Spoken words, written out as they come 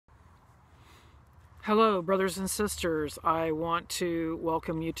Hello, brothers and sisters. I want to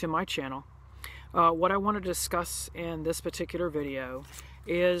welcome you to my channel. What I want to discuss in this particular video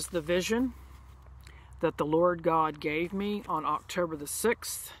is the vision that the Lord God gave me on October the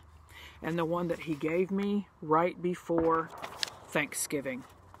 6th and the one that He gave me right before Thanksgiving.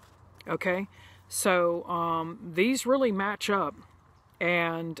 Okay, so these really match up,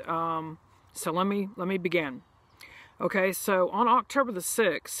 and so let me begin. Okay, so on October the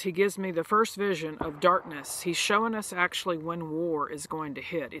 6th, He gives me the first vision of darkness. He's showing us actually when war is going to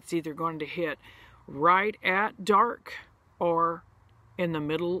hit. It's either going to hit right at dark or in the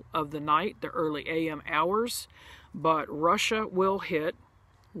middle of the night, the early AM hours. But Russia will hit,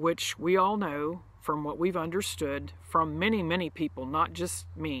 which we all know from what we've understood from many, many people, not just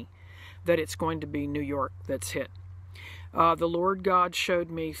me, that it's going to be New York that's hit. The Lord God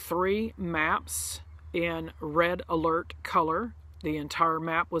showed me 3 maps in red alert color. The entire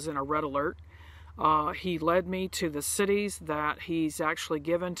map was in a red alert. He led me to the cities that He's actually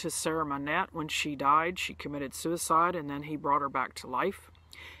given to Sarah Manette when she died. She committed suicide, and then He brought her back to life,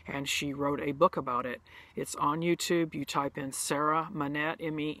 and she wrote a book about it. It's on YouTube. You type in Sarah Manette,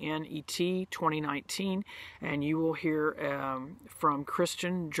 M-E-N-E-T 2019, and you will hear from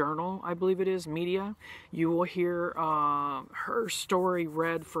Christian Journal, I believe it is, Media. You will hear her story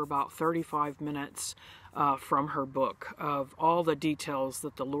read for about 35 minutes from her book of all the details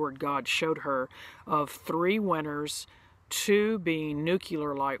that the Lord God showed her of 3 winters, 2 being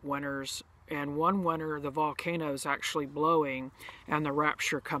nuclear-like winters, and 1 winter the volcanoes actually blowing and the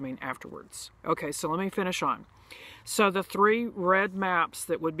rapture coming afterwards. Okay, so let me finish on. So the 3 red maps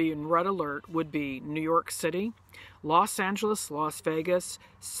that would be in red alert would be New York City, Los Angeles, Las Vegas,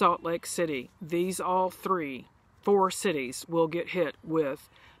 Salt Lake City. These all 4 cities will get hit with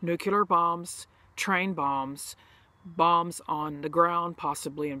nuclear bombs, train bombs, bombs on the ground,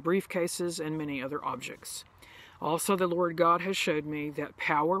 possibly in briefcases, and many other objects. Also, the Lord God has showed me that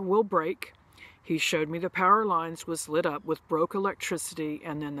power will break. He showed me the power lines was lit up with broke electricity,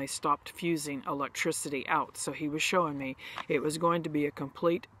 and then they stopped fusing electricity out. So He was showing me it was going to be a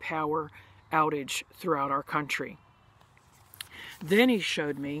complete power outage throughout our country. Then He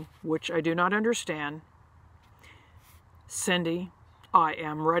showed me, which I do not understand, Cindy, I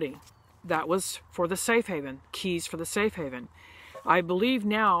am ready. That was for the safe haven, keys for the safe haven. I believe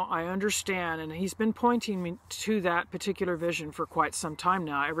now I understand, and He's been pointing me to that particular vision for quite some time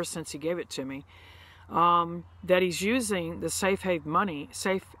now, ever since He gave it to me, that He's using the safe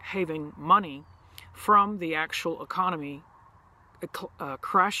haven money from the actual economy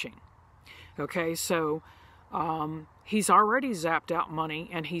crashing. Okay, so He's already zapped out money,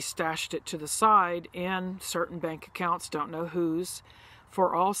 and He stashed it to the side in certain bank accounts, don't know whose,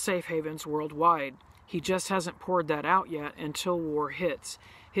 for all safe havens worldwide. He just hasn't poured that out yet until war hits.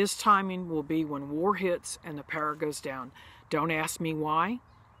 His timing will be when war hits and the power goes down. Don't ask me why.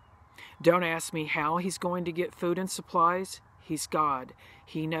 Don't ask me how He's going to get food and supplies. He's God.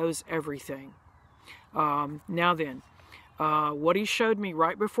 He knows everything. Now then, what He showed me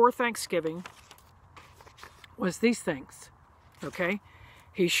right before Thanksgiving was these things. Okay?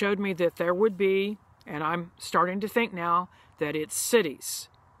 He showed me that there would be, and I'm starting to think now that it's cities.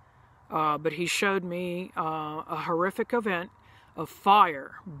 But He showed me a horrific event of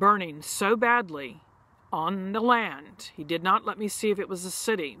fire burning so badly on the land. He did not let me see if it was a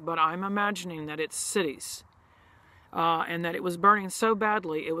city, but I'm imagining that it's cities. And that it was burning so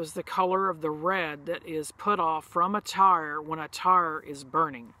badly, it was the color of the red that is put off from a tire when a tire is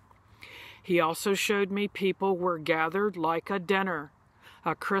burning. He also showed me people were gathered like a dinner,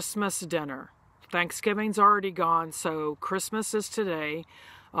 a Christmas dinner. Thanksgiving's already gone, so Christmas is today.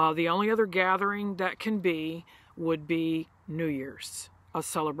 The only other gathering that can be would be New Year's, a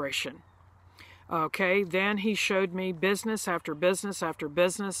celebration. Okay, then He showed me business after business after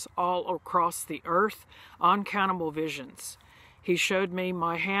business all across the earth, uncountable visions. He showed me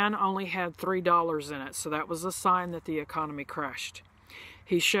my hand only had $3 in it, so that was a sign that the economy crashed.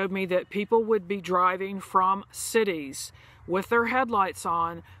 He showed me that people would be driving from cities with their headlights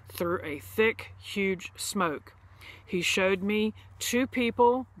on through a thick, huge smoke. He showed me 2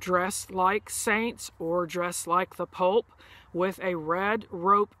 people dressed like saints or dressed like the Pope with a red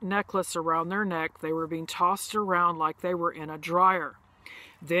rope necklace around their neck. They were being tossed around like they were in a dryer.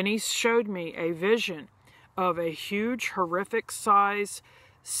 Then He showed me a vision of a huge, horrific size,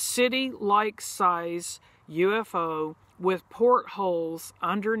 city-like size UFO with portholes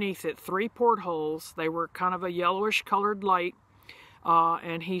underneath it, 3 portholes. They were kind of a yellowish colored light.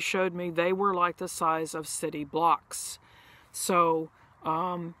 And He showed me they were like the size of city blocks. So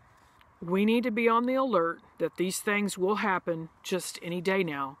we need to be on the alert that these things will happen just any day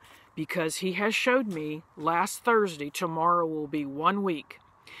now, because he has showed me last Thursday, tomorrow will be 1 week.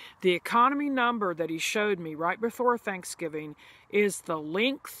 The economy number that he showed me right before Thanksgiving is the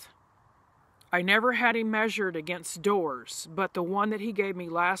length. I never had him measured against doors, but the one that he gave me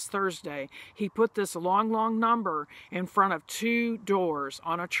last Thursday, he put this long number in front of 2 doors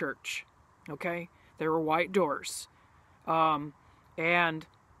on a church. Okay? They were white doors. And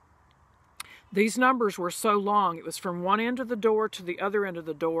these numbers were so long, it was from one end of the door to the other end of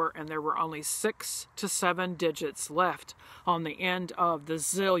the door, and there were only 6 to 7 digits left on the end of the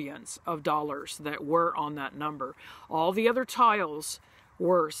zillions of dollars that were on that number. All the other tiles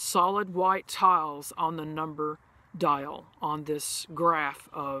were solid white tiles on the number dial on this graph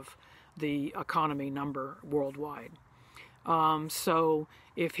of the economy number worldwide. So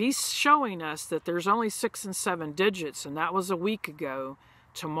if he's showing us that there's only 6 and 7 digits, and that was a week ago,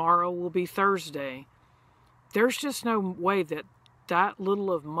 tomorrow will be Thursday, there's just no way that that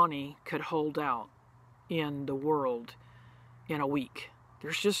little of money could hold out in the world in a week.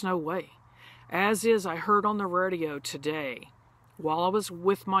 There's just no way. As is, I heard on the radio today, while I was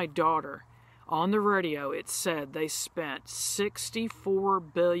with my daughter, on the radio it said they spent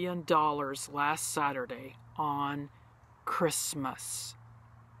 $64 billion last Saturday on Christmas.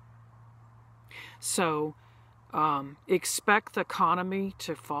 So expect the economy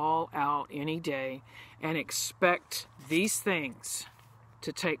to fall out any day, and expect these things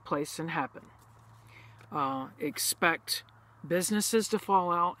to take place and happen. Expect businesses to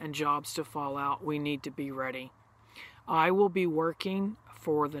fall out and jobs to fall out. We need to be ready. I will be working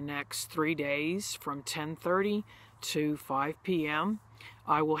for the next 3 days from 10:30 to 5 p.m.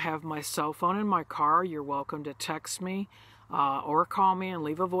 I will have my cell phone in my car. You're welcome to text me or call me and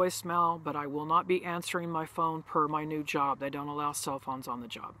leave a voicemail, but I will not be answering my phone per my new job. They don't allow cell phones on the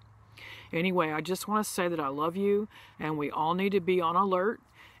job. Anyway, I just want to say that I love you, and we all need to be on alert,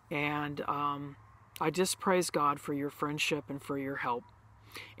 and I just praise God for your friendship and for your help.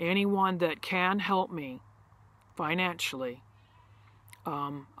 Anyone that can help me financially,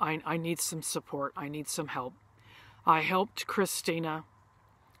 I need some support. I need some help. I helped Christina,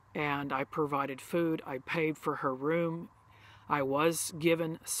 and I provided food. I paid for her room. I was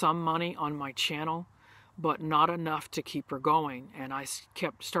given some money on my channel, but not enough to keep her going. And I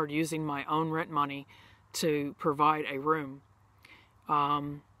started using my own rent money to provide a room.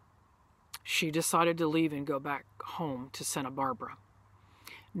 She decided to leave and go back home to Santa Barbara.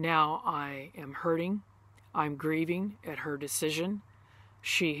 Now I am hurting. I'm grieving at her decision.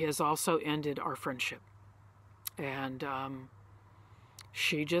 She has also ended our friendship. And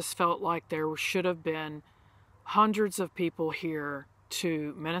she just felt like there should have been hundreds of people here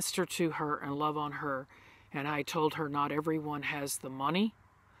to minister to her and love on her. And I told her not everyone has the money,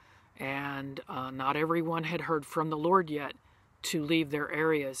 and not everyone had heard from the Lord yet to leave their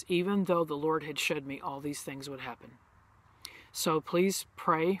areas, even though the Lord had showed me all these things would happen. So please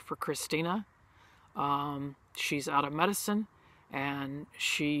pray for Christina. She's out of medicine, and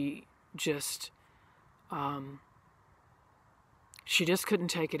she just couldn't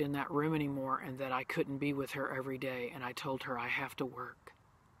take it in that room anymore, and that I couldn't be with her every day. And I told her I have to work.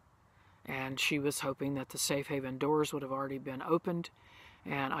 And she was hoping that the safe haven doors would have already been opened.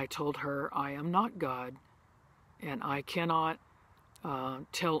 And I told her I am not God, and I cannot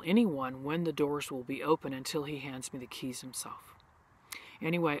tell anyone when the doors will be open until he hands me the keys himself.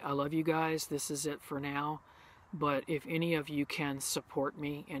 Anyway, I love you guys. This is it for now. But if any of you can support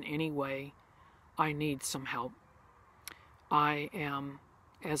me in any way, I need some help. I am,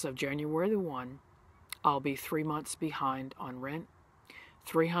 as of January the 1, I'll be 3 months behind on rent.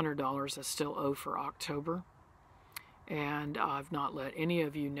 $300 I still owe for October. And I've not let any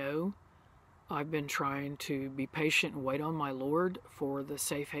of you know. I've been trying to be patient and wait on my Lord for the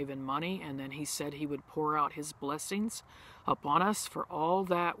safe haven money. And then he said he would pour out his blessings upon us for all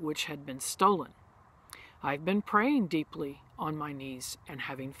that which had been stolen. I've been praying deeply on my knees and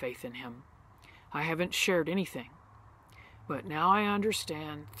having faith in him. I haven't shared anything. But now I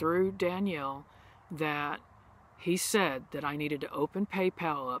understand through Danielle that he said that I needed to open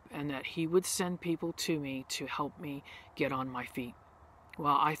PayPal up and that he would send people to me to help me get on my feet.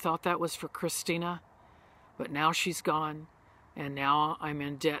 Well, I thought that was for Christina, but now she's gone, and now I'm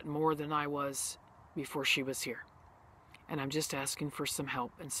in debt more than I was before she was here. And I'm just asking for some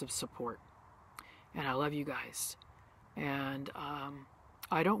help and some support. And I love you guys. And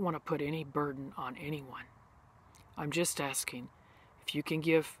I don't want to put any burden on anyone. I'm just asking if you can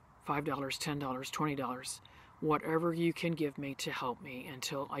give $5, $10, $20, whatever you can give me to help me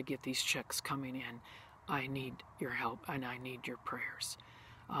until I get these checks coming in. I need your help, and I need your prayers.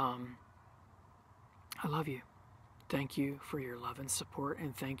 I love you. Thank you for your love and support,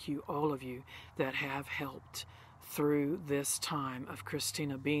 and thank you, all of you, that have helped through this time of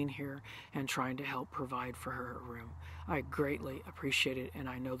Christina being here and trying to help provide for her a room. I greatly appreciate it, and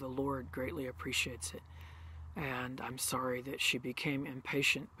I know the Lord greatly appreciates it. And I'm sorry that she became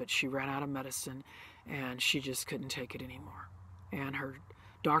impatient, but she ran out of medicine, and she just couldn't take it anymore. And her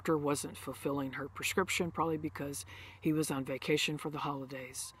doctor wasn't fulfilling her prescription, probably because he was on vacation for the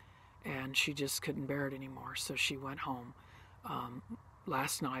holidays, and she just couldn't bear it anymore. So she went home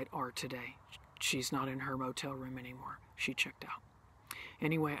last night or today. She's not in her motel room anymore. She checked out.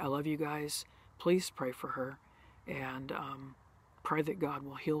 Anyway, I love you guys. Please pray for her, and pray that God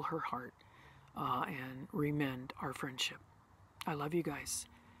will heal her heart and remend our friendship. I love you guys,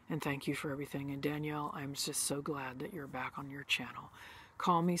 and thank you for everything. And Danielle, I'm just so glad that you're back on your channel.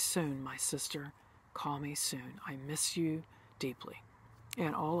 Call me soon, my sister. Call me soon. I miss you deeply.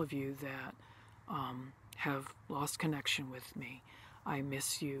 And all of you that have lost connection with me, I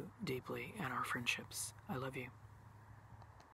miss you deeply and our friendships. I love you.